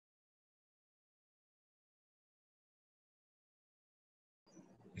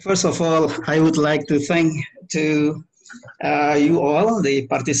First of all, I would like to thank to you all, the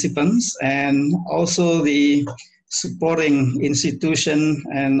participants, and also the supporting institution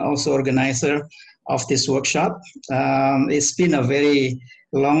and also organizer of this workshop. It's been a very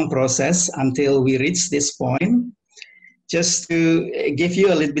long process until we reach this point. Just to give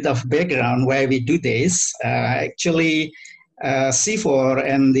you a little bit of background why we do this, actually CIFOR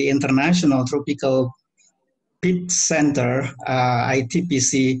and the International Tropical Peat Center,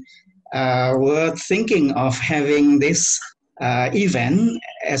 ITPC, were thinking of having this event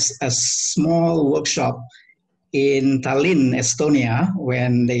as a small workshop in Tallinn, Estonia,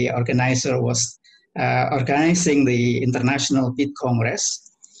 when the organizer was organizing the International Peat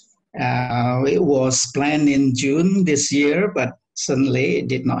Congress. It was planned in June this year, but suddenly it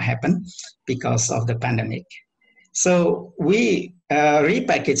did not happen because of the pandemic. So we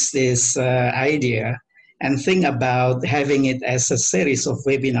repackaged this idea and think about having it as a series of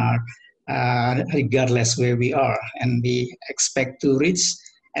webinar, regardless where we are. And we expect to reach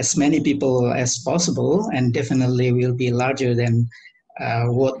as many people as possible, and definitely will be larger than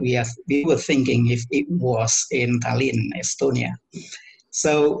what we were thinking if it was in Tallinn, Estonia.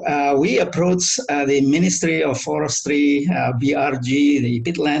 So we approached the Ministry of Forestry, BRG, the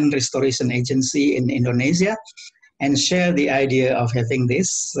Peatland Restoration Agency in Indonesia, and share the idea of having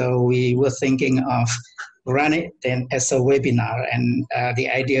this. So we were thinking of running it then as a webinar, and the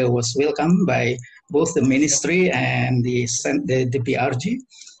idea was welcomed by both the ministry and the BRG.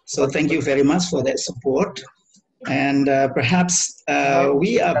 So thank you very much for that support. And perhaps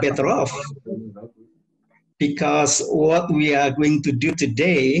we are better off, because what we are going to do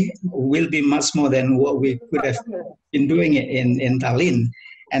today will be much more than what we could have been doing in Tallinn.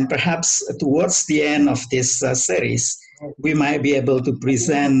 And perhaps towards the end of this series, we might be able to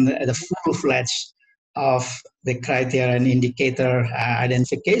present the full-fledged of the criteria and indicator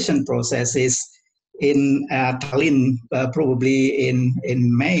identification processes in Tallinn, probably in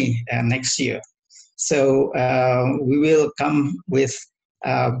May next year. So we will come with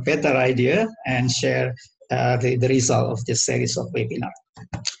a better idea and share the result of this series of webinar.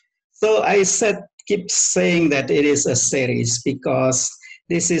 So I keep saying that it is a series because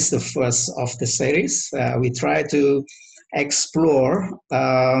this is the first of the series. We try to explore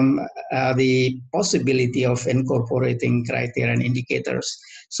the possibility of incorporating criteria and indicators.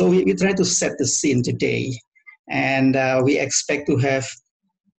 So we try to set the scene today, and we expect to have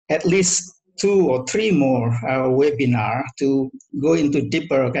at least 2 or 3 more webinar to go into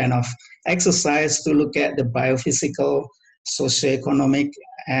deeper kind of exercise to look at the biophysical, socioeconomic,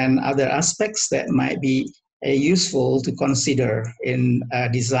 and other aspects that might be useful to consider in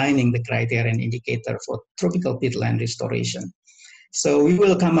designing the criteria and indicator for tropical peatland restoration. So we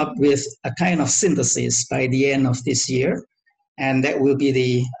will come up with a kind of synthesis by the end of this year, and that will be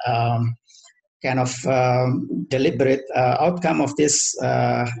the kind of deliberate outcome of this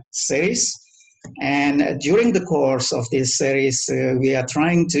series. And during the course of this series, we are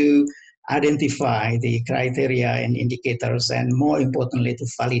trying to identify the criteria and indicators, and more importantly, to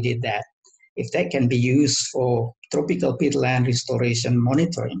validate that, if that can be used for tropical peatland restoration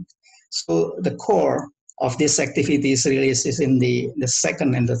monitoring. So the core of this activity is released in the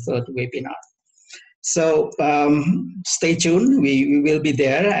second and the third webinar. So stay tuned, we will be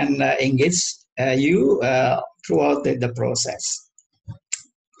there and engage you throughout the process.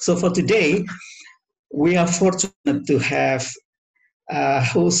 So for today, we are fortunate to have a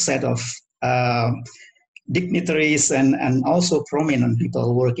whole set of dignitaries and also prominent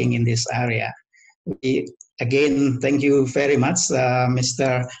people working in this area. We, again, thank you very much,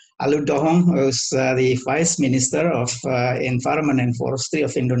 Mr. Alu Dohong, who's the Vice Minister of Environment and Forestry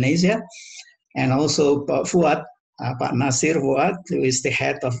of Indonesia, and also Fuad, Pak Nasir Fuad, who is the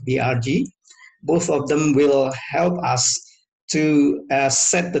head of BRG. Both of them will help us to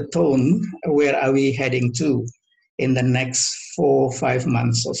set the tone, where are we heading to in the next 4 or 5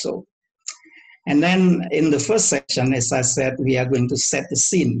 months or so. And then in the first section, as I said, we are going to set the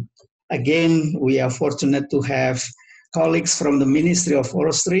scene. Again, we are fortunate to have colleagues from the Ministry of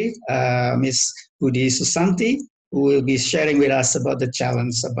Forestry, Ms. Budi Susanti, who will be sharing with us about the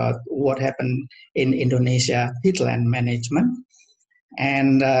challenge about what happened in Indonesia peatland management.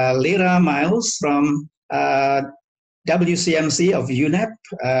 And Lira Miles from WCMC of UNEP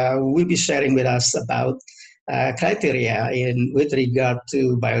will be sharing with us about criteria with regard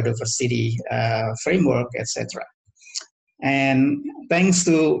to biodiversity framework, etc. And thanks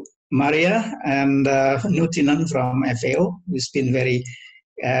to Maria and Nutinan from FAO, who's been very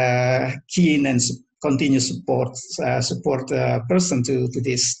keen and continuous support person to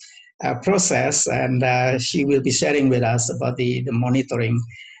this process, and she will be sharing with us about the monitoring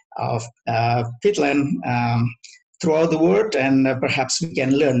peatland throughout the world, and perhaps we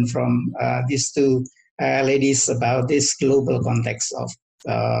can learn from these two ladies about this global context of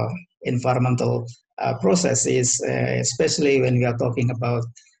environmental processes, especially when we are talking about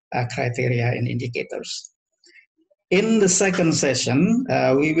criteria and indicators. In the second session,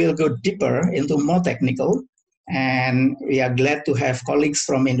 we will go deeper into more technical, and we are glad to have colleagues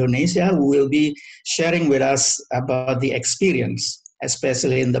from Indonesia who will be sharing with us about the experience,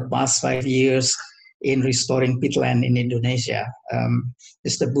 especially in the past 5 years in restoring peatland in Indonesia.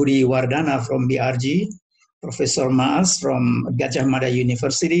 Mr. Budi Wardana from BRG, Professor Maas from Gajah Mada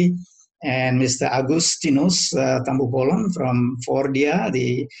University, and Mr. Agustinus Tambubolon from Fordia,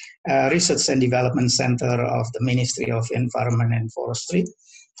 the Research and Development Center of the Ministry of Environment and Forestry,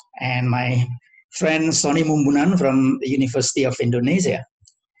 and my friend Sony Mumbunan from the University of Indonesia.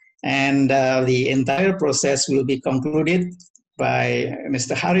 And the entire process will be concluded by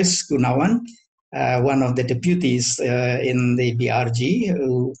Mr. Haris Gunawan, one of the deputies in the BRG,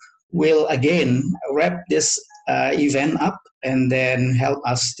 who will again wrap this event up and then help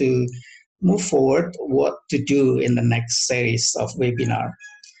us to move forward what to do in the next series of webinar.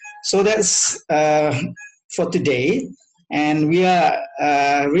 So that's for today, and we are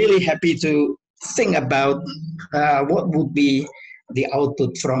really happy to think about what would be the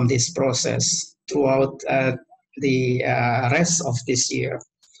output from this process throughout the rest of this year.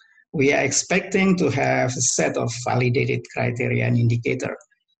 We are expecting to have a set of validated criteria and indicator,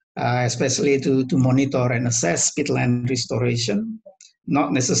 especially to monitor and assess peatland restoration,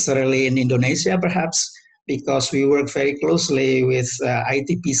 not necessarily in Indonesia perhaps, because we work very closely with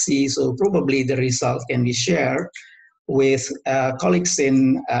ITPC, so probably the result can be shared with colleagues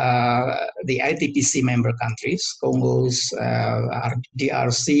in the ITPC member countries, Congos,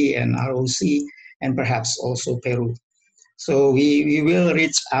 DRC and ROC, and perhaps also Peru. So we will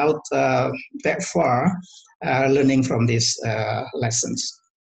reach out that far, learning from these lessons.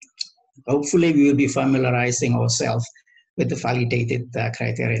 Hopefully we will be familiarizing ourselves with the validated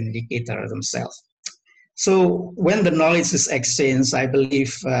criteria and indicator themselves. So when the knowledge is exchanged, I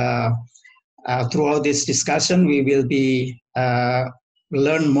believe throughout this discussion, we will be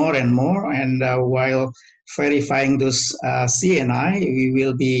learn more and more, and while verifying those CNI, we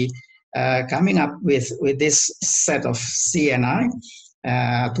will be coming up with this set of CNI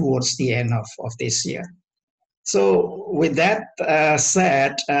towards the end of this year. So with that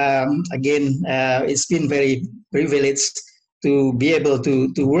said, again, it's been very privileged to be able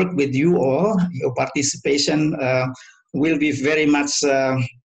to work with you all. Your participation will be very much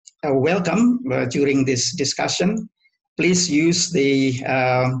welcome during this discussion. Please use the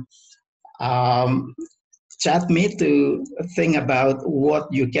chat me to think about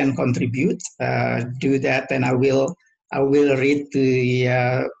what you can contribute. Do that, and I will read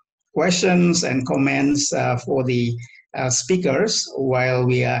the questions and comments for the speakers while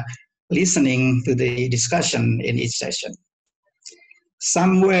we are listening to the discussion in each session.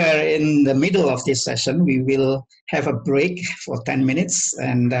 Somewhere in the middle of this session, we will have a break for 10 minutes,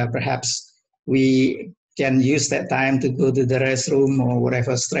 and perhaps we can use that time to go to the restroom or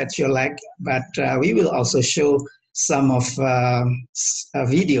whatever, stretch your leg. But we will also show some of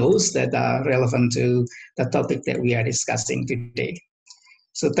videos that are relevant to the topic that we are discussing today.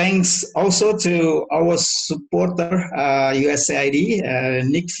 So thanks also to our supporter, USAID,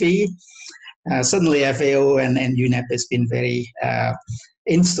 NICFI, certainly FAO and UNEP has been very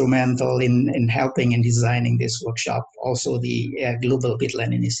instrumental in helping and designing this workshop, also the Global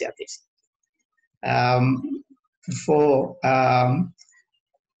Peatland Initiative. I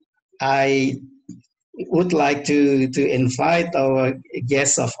would like to invite our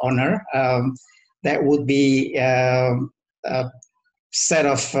guest of honor. That would be a set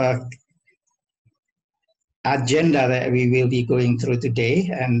of agenda that we will be going through today,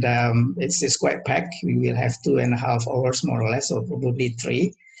 and it's quite packed. We will have 2.5 hours more or less, or probably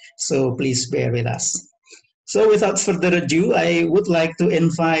 3. So please bear with us. So without further ado, I would like to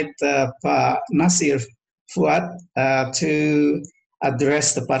invite Pak Nasir Fuad to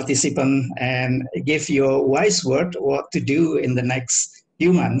address the participant and give your wise word what to do in the next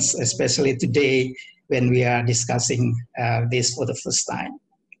few months, especially today when we are discussing this for the first time.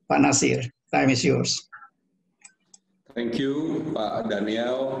 Pak Nasir, time is yours. Thank you, Pak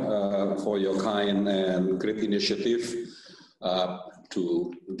Daniel, for your kind and great initiative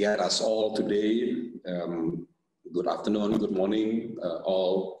to get us all today. Good afternoon, good morning,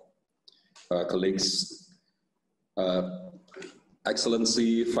 all colleagues.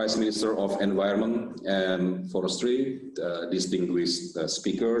 Excellency Vice Minister of Environment and Forestry, distinguished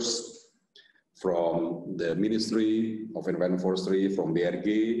speakers, from the Ministry of Environment and Forestry, from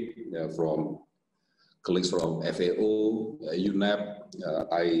BRG, from colleagues from FAO, UNEP,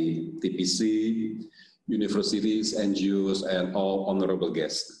 ITPC, universities, NGOs, and all honorable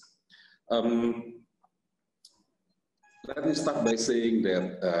guests. Let me start by saying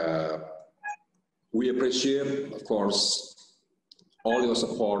that we appreciate, of course, all your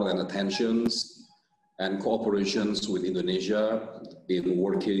support and attentions and cooperations with Indonesia in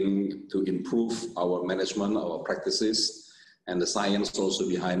working to improve our management, our practices, and the science also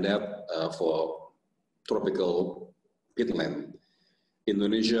behind that for tropical peatland.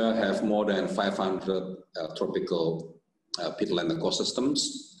 Indonesia have more than 500 tropical peatland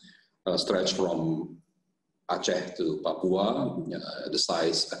ecosystems stretched from Aceh to Papua. The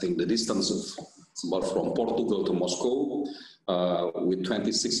size, I think the distance is about from Portugal to Moscow, with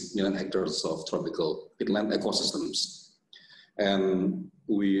 26 million hectares of tropical peatland ecosystems. And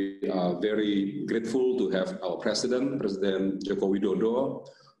we are very grateful to have our President Joko Widodo,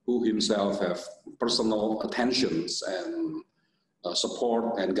 who himself have personal attentions and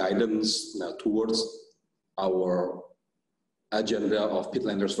support and guidance towards our agenda of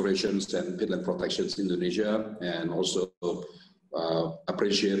peatland restorations and peatland protections in Indonesia, and also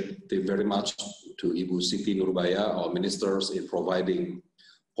appreciate very much to Ibu Siti Nurbaya, our ministers, in providing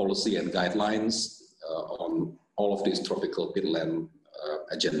policy and guidelines on all of these tropical peatland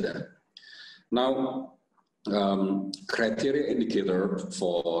agenda. Now, criteria indicator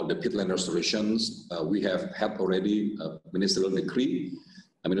for the peatland restorations, we have had already a ministerial decree,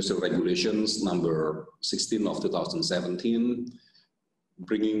 a ministerial regulations number 16 of 2017,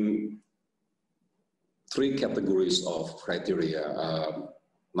 bringing 3 categories of criteria.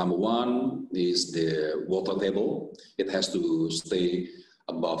 Number 1 is the water table. It has to stay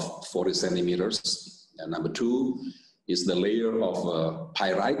above 40 centimeters. And number 2 is the layer of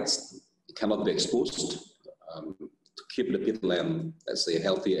pyrites. It cannot be exposed to keep the peatland, let's say,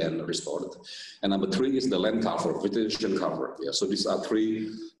 healthy and restored. And number 3 is the land cover, vegetation cover. Yeah, so these are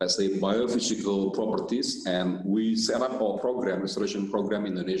 3, let's say, biophysical properties. And we set up our program, restoration program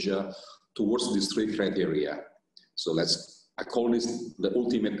in Indonesia, towards these 3 criteria. So I call this the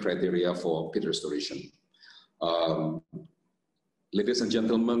ultimate criteria for peat restoration. Ladies and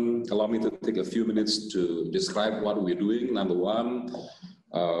gentlemen, allow me to take a few minutes to describe what we're doing. Number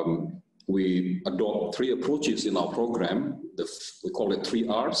 1, we adopt 3 approaches in our program. We call it 3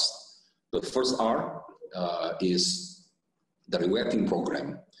 R's. The first R is the rewetting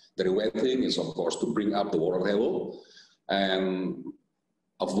program. The rewetting is, of course, to bring up the water level and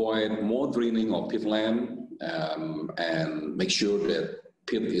avoid more draining of peatland, and make sure that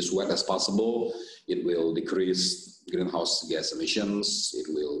peat is wet as possible. It will decrease greenhouse gas emissions. It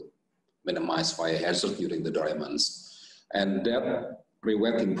will minimize fire hazard during the dry months. And that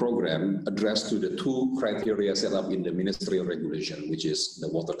rewetting program addressed to the 2 criteria set up in the ministerial regulation, which is the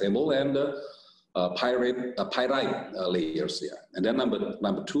water table and the pyrite layers. Yeah. And then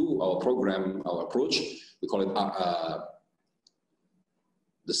number 2, our program, our approach, we call it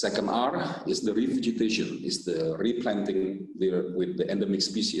the second R is the revegetation, is the replanting with the endemic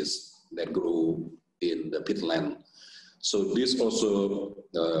species that grow in the peatland. So this also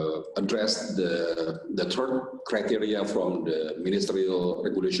addressed the 3rd criteria from the ministerial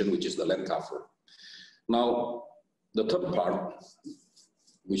regulation, which is the land cover. Now, the 3rd part,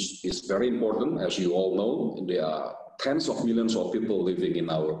 which is very important, as you all know, there are tens of millions of people living in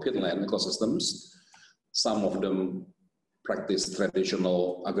our peatland ecosystems. Some of them practice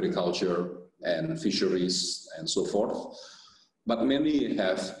traditional agriculture and fisheries and so forth, but many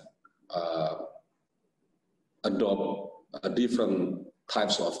have adopt different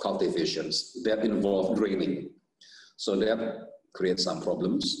types of cultivations that involve draining. So that creates some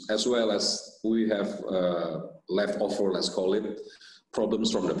problems, as well as we have leftover, let's call it,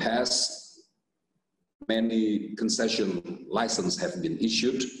 problems from the past. Many concession licenses have been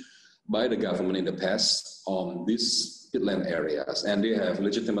issued by the government in the past on these peatland areas, and they have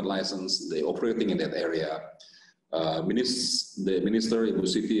legitimate license, they're operating in that area. The minister, Ibu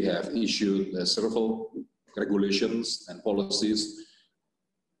Siti, have issued several regulations and policies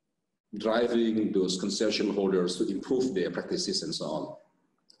driving those concession holders to improve their practices and so on.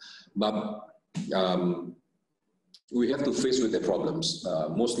 But we have to face with the problems,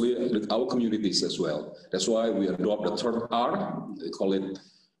 mostly with our communities as well. That's why we adopt the 3rd R, we call it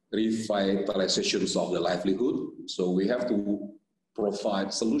revitalizations of the livelihood. So we have to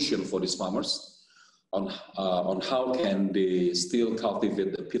provide solution for these farmers on how can they still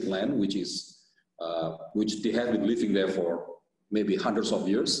cultivate the peatland, which they have been living there for maybe hundreds of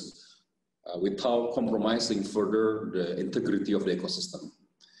years, without compromising further the integrity of the ecosystem.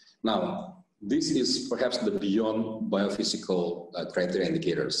 Now, this is perhaps the beyond biophysical criteria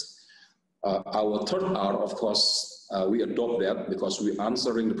indicators. Our third R, of course, we adopt that because we're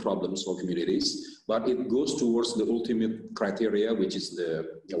answering the problems for communities, but it goes towards the ultimate criteria, which is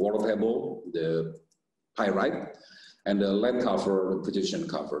the water table, the pyrite, and the land cover, vegetation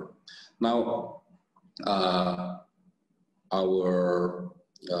cover. Now, our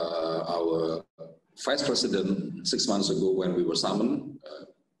Vice President 6 months ago when we were summoned,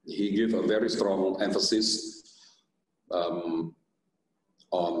 he gave a very strong emphasis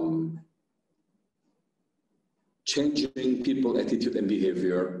on changing people attitude and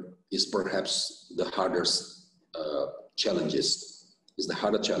behavior is perhaps the hardest harder challenge.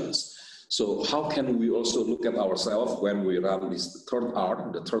 So how can we also look at ourselves when we run this third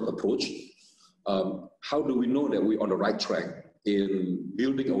R, the third approach? How do we know that we're on the right track in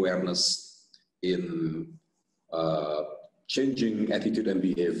building awareness, in changing attitude and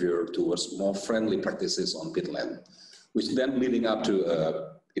behavior towards more friendly practices on peatland, which then leading up to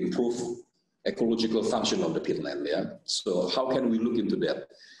improve ecological function of the peatland, yeah? So how can we look into that?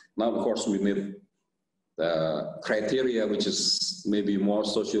 Now, of course, we need the criteria, which is maybe more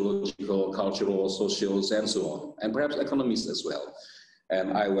sociological, cultural, social, and so on, and perhaps economists as well.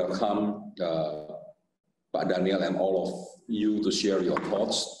 And I welcome Pak Daniel and all of you to share your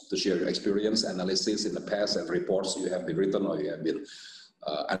thoughts, to share your experience, analysis in the past, and reports you have been written or you have been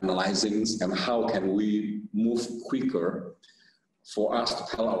analyzing, and how can we move quicker for us to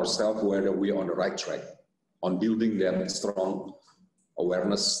tell ourselves whether we are on the right track on building that strong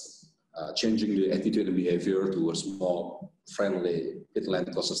awareness, changing the attitude and behavior towards more friendly peatland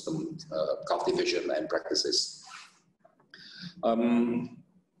ecosystem cultivation and practices.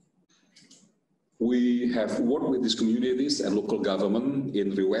 We have worked with these communities and local government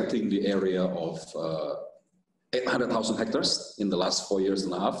in rewetting the area of 800,000 hectares in the last 4.5 years.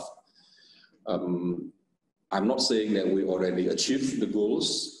 I'm not saying that we already achieved the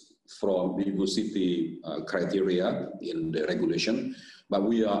goals from the Ibu Siti criteria in the regulation, but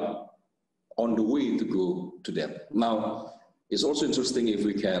we are on the way to go to that. Now, it's also interesting if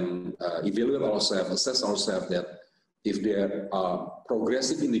we can evaluate ourselves, assess ourselves, that if there are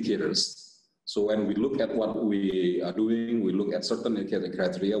progressive indicators. So when we look at what we are doing, we look at certain indicator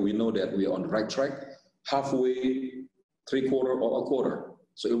criteria, we know that we are on the right track, halfway, 3/4, or a quarter.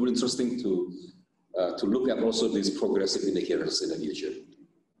 So it will be interesting to look at also these progressive indicators in the future.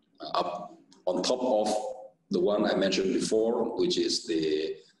 Up on top of the one I mentioned before, which is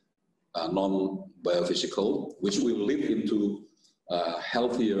the non-biophysical, which will lead into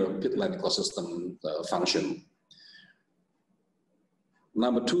healthier peatland ecosystem function.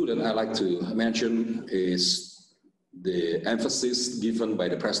 Number two that I like to mention is the emphasis given by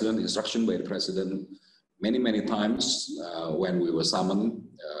the President, instruction by the President many times when we were summoned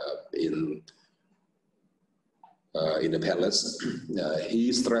in the palace.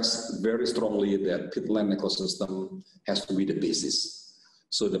 He stressed very strongly that peatland ecosystem has to be the basis.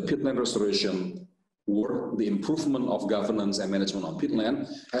 So the peatland restoration work, the improvement of governance and management on peatland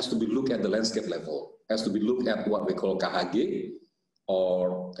has to be looked at the landscape level, has to be looked at what we call KHG,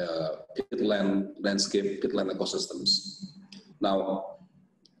 or peatland landscape, peatland ecosystems. Now,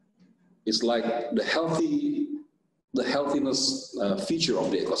 it's like the healthiness feature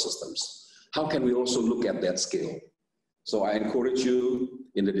of the ecosystems. How can we also look at that scale? So I encourage you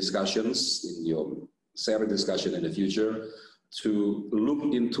in the discussions, in your SERI discussion in the future, to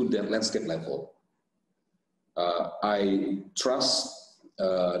look into that landscape level. I trust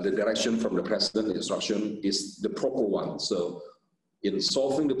the direction from the President, instruction is the proper one. So in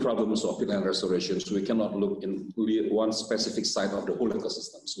solving the problems of peatland restorations, we cannot look in one specific side of the whole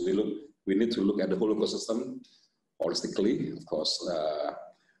ecosystem. So we need to look at the whole ecosystem holistically. Of course,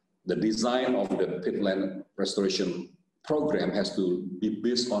 the design of the peatland restoration program has to be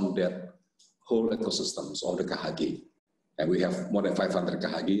based on that whole ecosystems of the KHG. And we have more than 500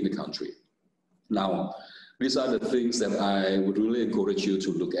 KHG in the country. Now, these are the things that I would really encourage you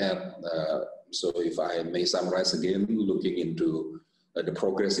to look at. So if I may summarize again, looking into the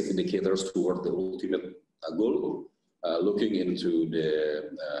progressive indicators toward the ultimate goal, looking into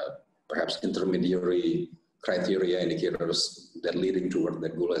the perhaps intermediary criteria indicators that leading toward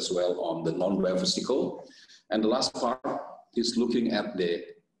that goal as well on the non-biophysical. And the last part is looking at the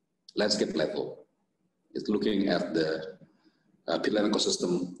landscape level. It's looking at the peatland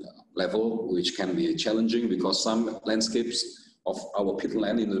ecosystem level, which can be challenging because some landscapes of our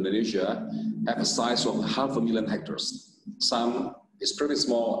peatland in Indonesia have a size of 500,000 hectares. Some is pretty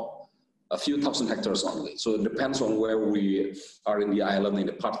small, a few thousand hectares only. So it depends on where we are in the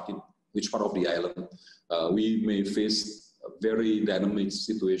island, which part of the island. We may face very dynamic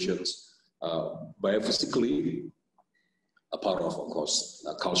situations biophysically, a part of course,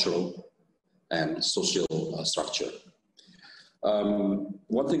 cultural and social structure.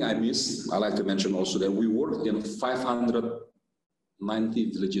 One thing I missed, I like to mention also that we worked in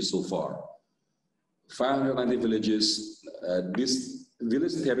 590 villages so far. 590 villages, these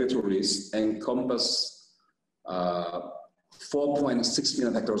village territories encompass 4.6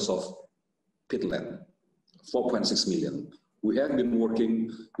 million hectares of peatland, 4.6 million. We have been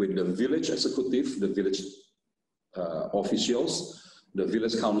working with the village executive, the village officials, the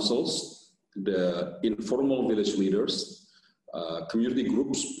village councils, the informal village leaders, community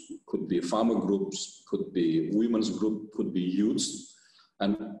groups, could be farmer groups, could be women's group, could be youths,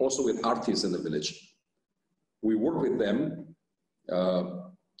 and also with artists in the village. We work with them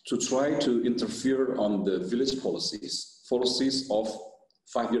to try to interfere on the village policies of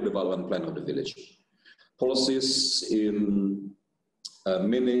 5-year development plan of the village. Policies in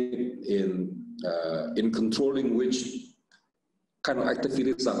in controlling which kind of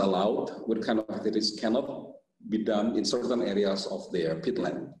activities are allowed, what kind of activities cannot be done in certain areas of their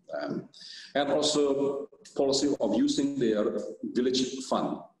peatland, and also policy of using their village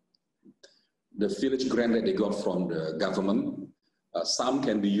fund, the village grant that they got from the government. Some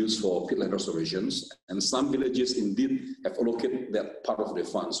can be used for peatland restorations, and some villages indeed have allocated that part of the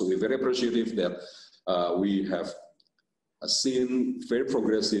fund. So we're very appreciative that we have seen very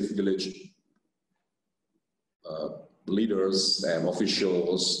progressive village leaders and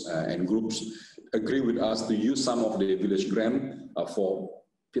officials and groups agree with us to use some of the village grant for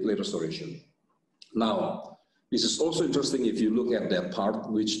peatland restoration. Now, this is also interesting if you look at that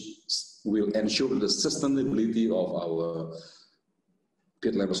part which will ensure the sustainability of our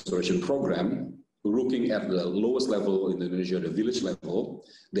peatland restoration program, looking at the lowest level in Indonesia, the village level,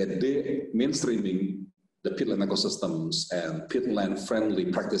 that they mainstreaming the peatland ecosystems and peatland friendly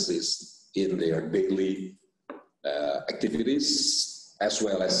practices in their daily activities, as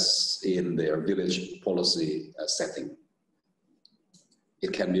well as in their village policy setting.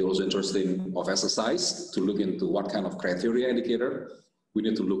 It can be also interesting of exercise to look into what kind of criteria indicator we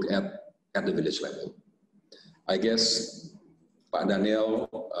need to look at the village level. I guess, Pak Daniel,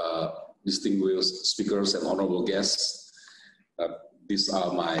 distinguished speakers and honorable guests, these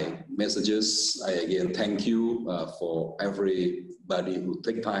are my messages. I again thank you for everybody who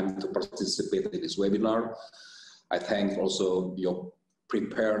take time to participate in this webinar. I thank also your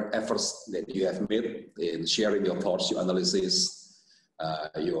prepared efforts that you have made in sharing your thoughts, your analysis,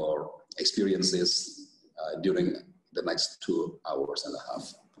 your experiences during the next 2.5 hours.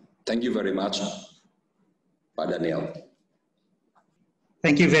 Thank you very much, Pak Daniel.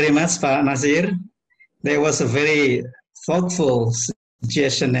 Thank you very much, Pak Nasir. There was a very thoughtful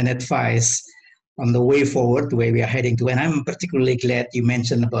suggestion and advice on the way forward, where we are heading to. And I'm particularly glad you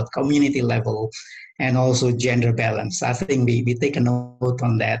mentioned about community level and also gender balance. I think we take a note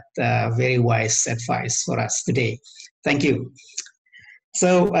on that. Very wise advice for us today. Thank you.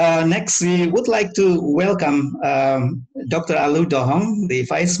 So next, we would like to welcome Dr. Alu Dohong, the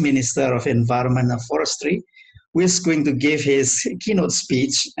Vice Minister of Environment and Forestry, who is going to give his keynote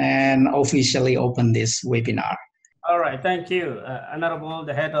speech and officially open this webinar. All right, thank you. Honorable,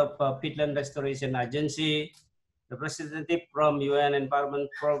 the head of Peatland Restoration Agency, representative from UN Environment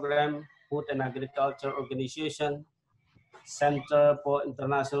Program, Food and Agriculture Organization, Center for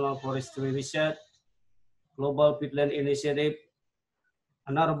International Forestry Research, Global Peatland Initiative,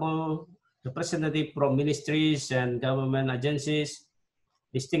 honorable representative from ministries and government agencies,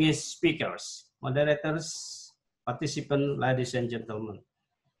 distinguished speakers, moderators, participants, ladies and gentlemen.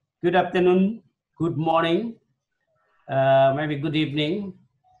 Good afternoon, good morning, maybe good evening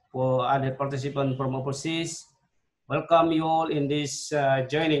for other participants from overseas. Welcome you all in this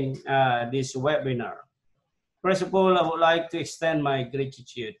joining this webinar. First of all, I would like to extend my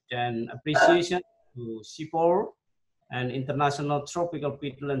gratitude and appreciation to CIFOR and International Tropical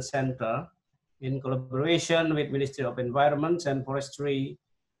Peatland Center in collaboration with Ministry of Environment and Forestry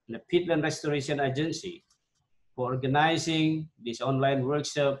and the Peatland Restoration Agency for organizing this online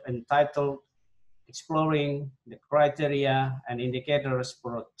workshop entitled Exploring the Criteria and Indicators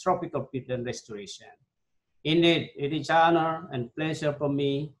for Tropical Peatland Restoration. Indeed, it is an honor and pleasure for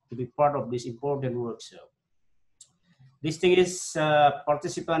me to be part of this important workshop. Distinguished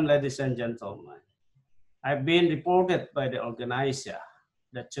participants, ladies and gentlemen, I've been reported by the organizer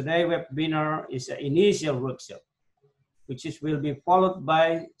that today's webinar is an initial workshop, which will be followed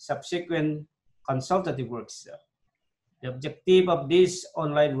by subsequent consultative workshop. The objective of this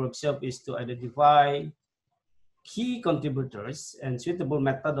online workshop is to identify key contributors and suitable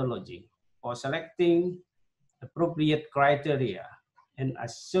methodology for selecting appropriate criteria and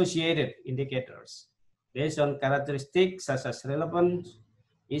associated indicators based on characteristics such as relevance,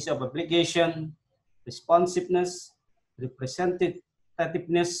 ease of application, responsiveness,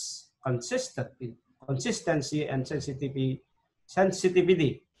 representativeness, consistency, and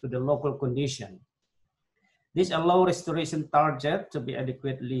sensitivity to the local condition. This allows restoration targets to be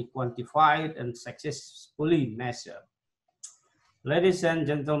adequately quantified and successfully measured. Ladies and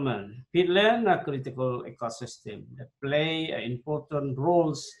gentlemen, peatlands are critical ecosystems that play important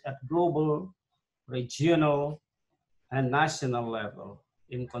roles at global, regional, and national level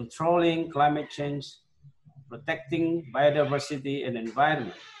in controlling climate change, protecting biodiversity and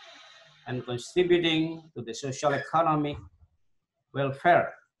environment, and contributing to the social economic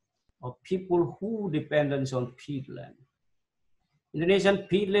welfare of people who depend on peatland. Indonesian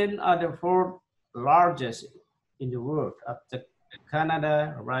peatlands are the fourth largest in the world after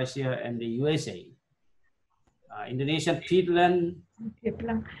Canada, Russia, and the USA. Indonesian peatland,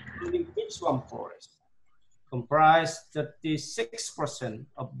 including peat swamp forest, comprise 36%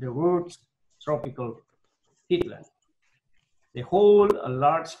 of the world's tropical peatland. They hold a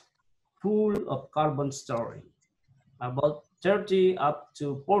large pool of carbon storage, about 30 up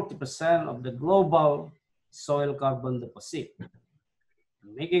to 40% of the global soil carbon deposit,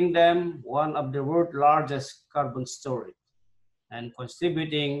 making them one of the world's largest carbon storage and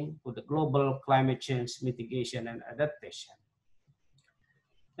contributing to the global climate change mitigation and adaptation.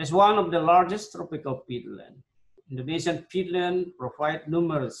 As one of the largest tropical peatlands, Indonesian peatlands provide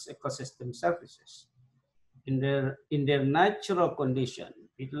numerous ecosystem services. In their natural condition,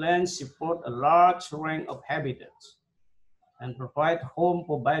 peatlands support a large range of habitats and provide home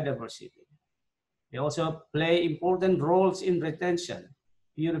for biodiversity. They also play important roles in retention,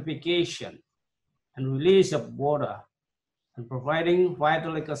 purification, and release of water, and providing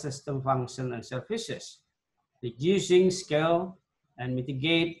vital ecosystem function and services, reducing scale and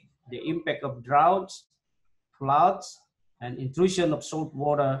mitigate the impact of droughts, floods, and intrusion of salt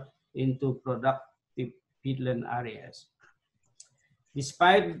water into productive peatland areas.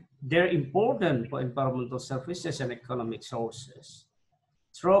 Despite their importance for environmental services and economic sources,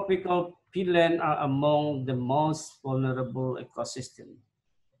 tropical peatlands are among the most vulnerable ecosystems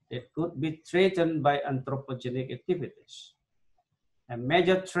that could be threatened by anthropogenic activities. A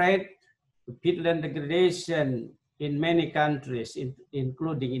major threat to peatland degradation in many countries,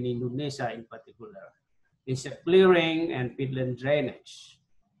 including in Indonesia in particular, is clearing and peatland drainage.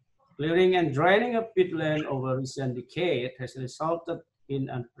 Clearing and draining of peatland over recent decades has resulted in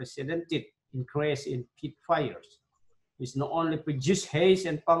unprecedented increase in peat fires, which not only produce haze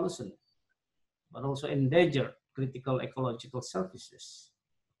and pollution, but also endanger critical ecological services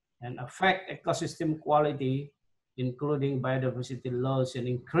and affect ecosystem quality, including biodiversity loss and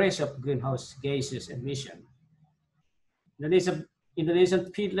increase of greenhouse gases emission. Indonesian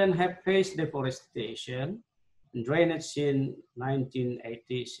peatland have faced deforestation and drainage since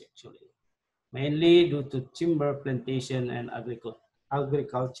 1980s actually, mainly due to timber plantation and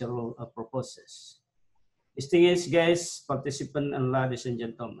agricultural purposes. Distinguished guests, participants, and ladies and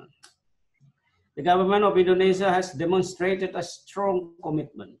gentlemen, the government of Indonesia has demonstrated a strong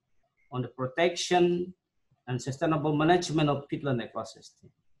commitment on the protection and sustainable management of peatland ecosystem.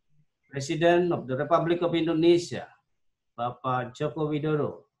 President of the Republic of Indonesia, Bapak Joko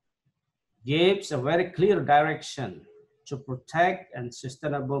Widodo, gives a very clear direction to protect and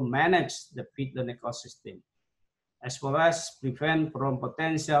sustainably manage the peatland ecosystem, as well as prevent from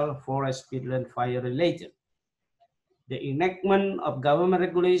potential forest peatland fire related. The enactment of Government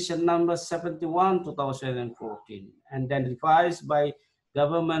Regulation Number 71, 2014, and then revised by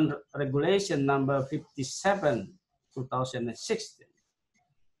Government Regulation Number 57, 2016,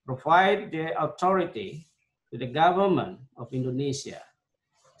 provide the authority to the government of Indonesia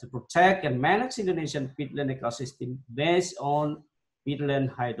to protect and manage Indonesian peatland ecosystem based on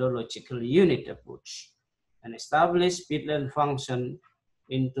peatland hydrological unit approach and establish peatland function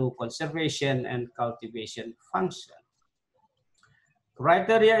into conservation and cultivation function.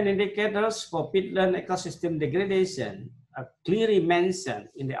 Criteria and indicators for peatland ecosystem degradation are clearly mentioned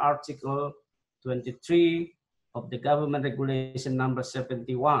in the Article 23 of the Government Regulation Number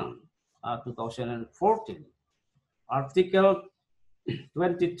 71, 2014. Article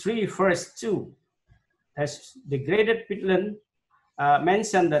 23, verse 2 has degraded peatland,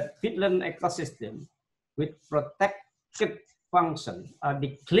 mentioned that peatland ecosystem with protected function are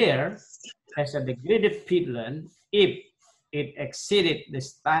declared as a degraded peatland if it exceeded the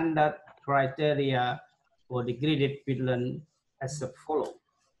standard criteria for degraded peatland as follows.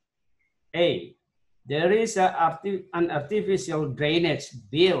 A, there is an artificial drainage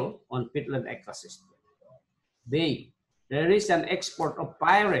built on peatland ecosystem. B, there is an export of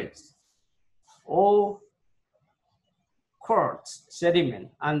pirates or quartz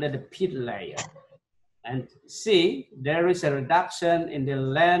sediment under the peat layer. And C, there is a reduction in the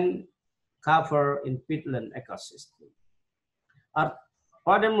land cover in peatland ecosystem.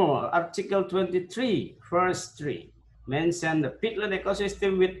 Furthermore, Article 23, verse 3, mentions the peatland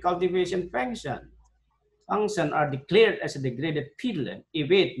ecosystem with cultivation function are declared as a degraded peatland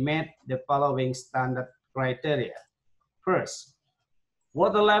if it met the following standard criteria. First,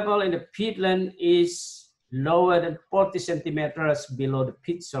 water level in the peatland is lower than 40 centimeters below the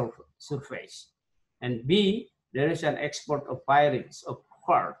peat surface. And B, there is an export of pyrites of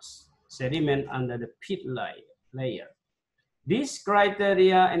quartz sediment under the peat layer. These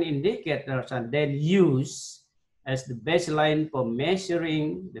criteria and indicators are then used as the baseline for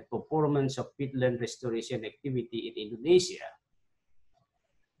measuring the performance of peatland restoration activity in Indonesia.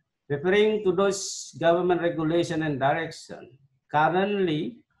 Referring to those government regulation and direction,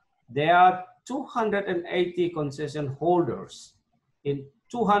 currently there are 280 concession holders in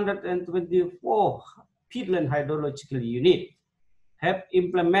 224 peatland hydrological units have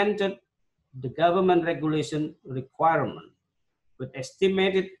implemented the government regulation requirement, with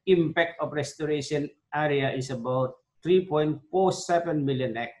estimated impact of restoration area is about 3.47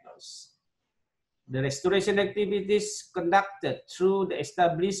 million hectares. The restoration activities conducted through the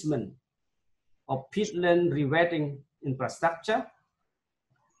establishment of peatland rewetting infrastructure,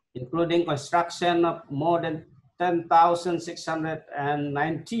 including construction of more than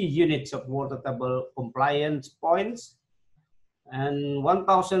 10,690 units of water table compliance points and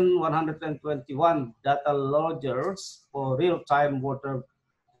 1,121 data loggers for real-time water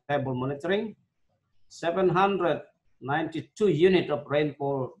table monitoring, 792 units of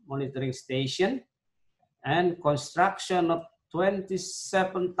rainfall monitoring station, and construction of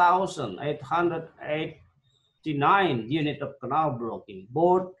 27,889 units of canal blocking,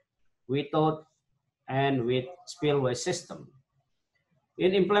 both without and with spillway system.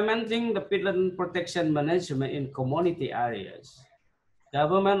 In implementing the peatland protection management in community areas,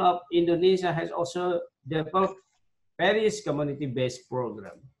 Government of Indonesia has also developed various community-based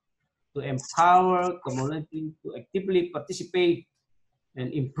programs to empower community to actively participate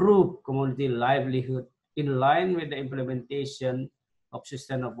and improve community livelihood in line with the implementation of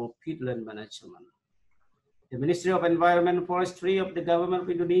sustainable peatland management. The Ministry of Environment and Forestry of the Government of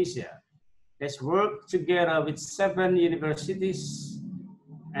Indonesia has worked together with 7 universities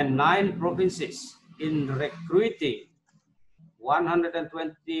and 9 provinces in recruiting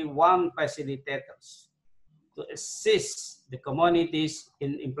 121 facilitators to assist the communities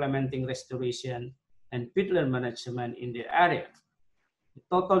in implementing restoration and peatland management in the area. The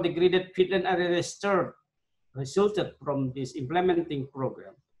total degraded peatland area restored resulted from this implementing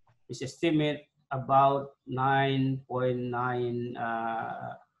program is estimated about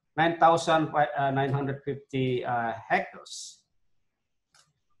 9,950 hectares.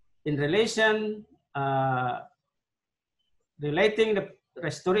 In relation, relating the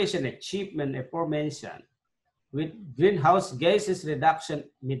restoration achievement aforementioned with greenhouse gases reduction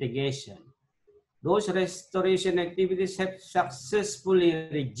mitigation, those restoration activities have successfully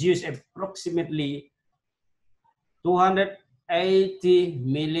reduced approximately 280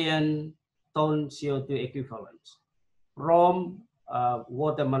 million ton CO2 equivalents from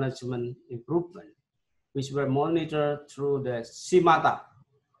water management improvement, which were monitored through the CIMATA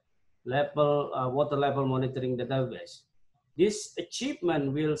water level monitoring database. This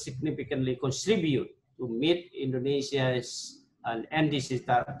achievement will significantly contribute to meet Indonesia's NDC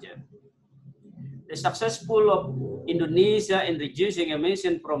target. The successful of Indonesia in reducing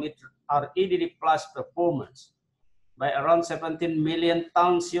emission from its REDD plus performance by around 17 million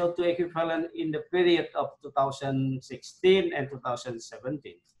tons CO2 equivalent in the period of 2016 and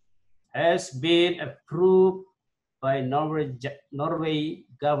 2017 has been approved by Norway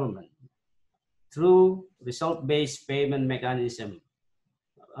government through result-based payment mechanism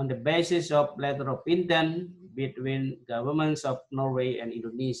on the basis of letter of intent between governments of Norway and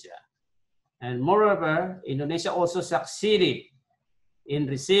Indonesia. And moreover, Indonesia also succeeded in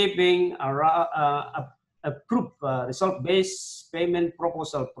receiving approved result-based payment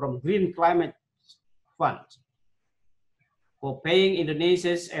proposal from Green Climate Fund for paying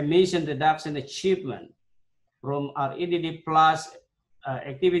Indonesia's emission reduction achievement from REDD plus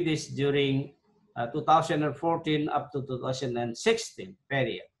activities during 2014 up to 2016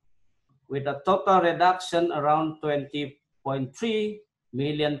 period, with a total reduction around 20.3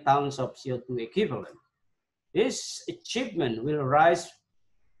 million tons of CO2 equivalent. This achievement will raise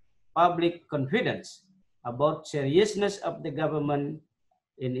public confidence about seriousness of the government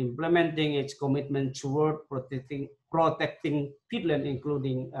in implementing its commitment toward protecting peatland,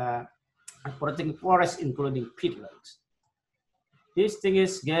 including protecting forests, including peatlands.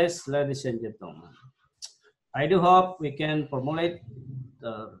 Distinguished guests, ladies and gentlemen, I do hope we can formulate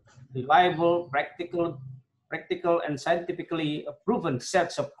reliable, practical, and scientifically proven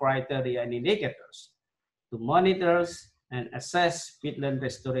sets of criteria and indicators to monitor and assess peatland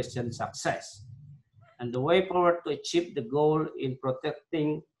restoration success, and the way forward to achieve the goal in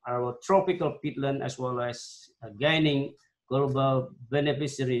protecting our tropical peatland as well as gaining global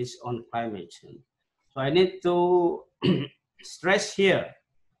beneficiaries on climate change. So I need to stress here,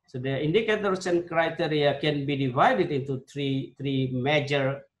 so the indicators and criteria can be divided into three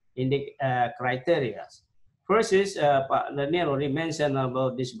major criteria. First is, Daniel already mentioned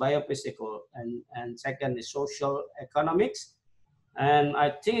about this biophysical, and second is social economics. And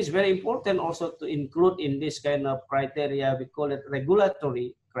I think it's very important also to include in this kind of criteria, we call it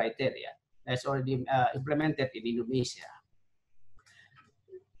regulatory criteria, that's already implemented in Indonesia.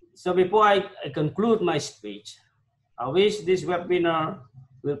 So before I conclude my speech, I wish this webinar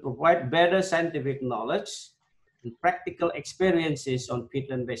will provide better scientific knowledge and practical experiences on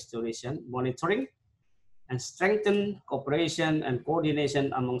peatland restoration monitoring, and strengthen cooperation and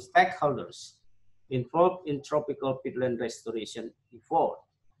coordination among stakeholders involved in tropical peatland restoration effort.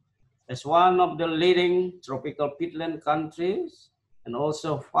 As one of the leading tropical peatland countries and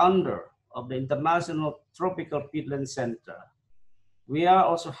also founder of the International Tropical Peatland Center, we are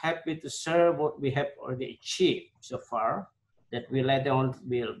also happy to share what we have already achieved so far, that we later on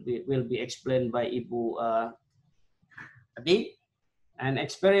will be explained by Ibu Adi, and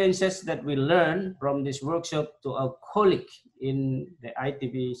experiences that we learned from this workshop to our colleagues in the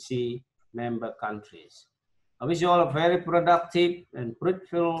ITBC member countries. I wish you all a very productive and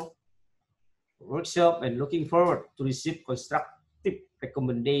fruitful workshop, and looking forward to receive constructive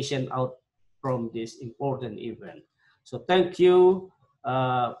recommendation out from this important event. So thank you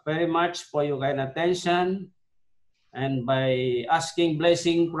very much for your kind attention, and by asking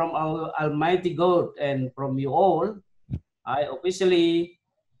blessing from our Almighty God and from you all, I officially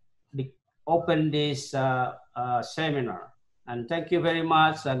open this seminar. And thank you very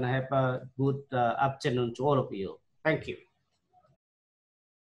much, and have a good afternoon to all of you. Thank you.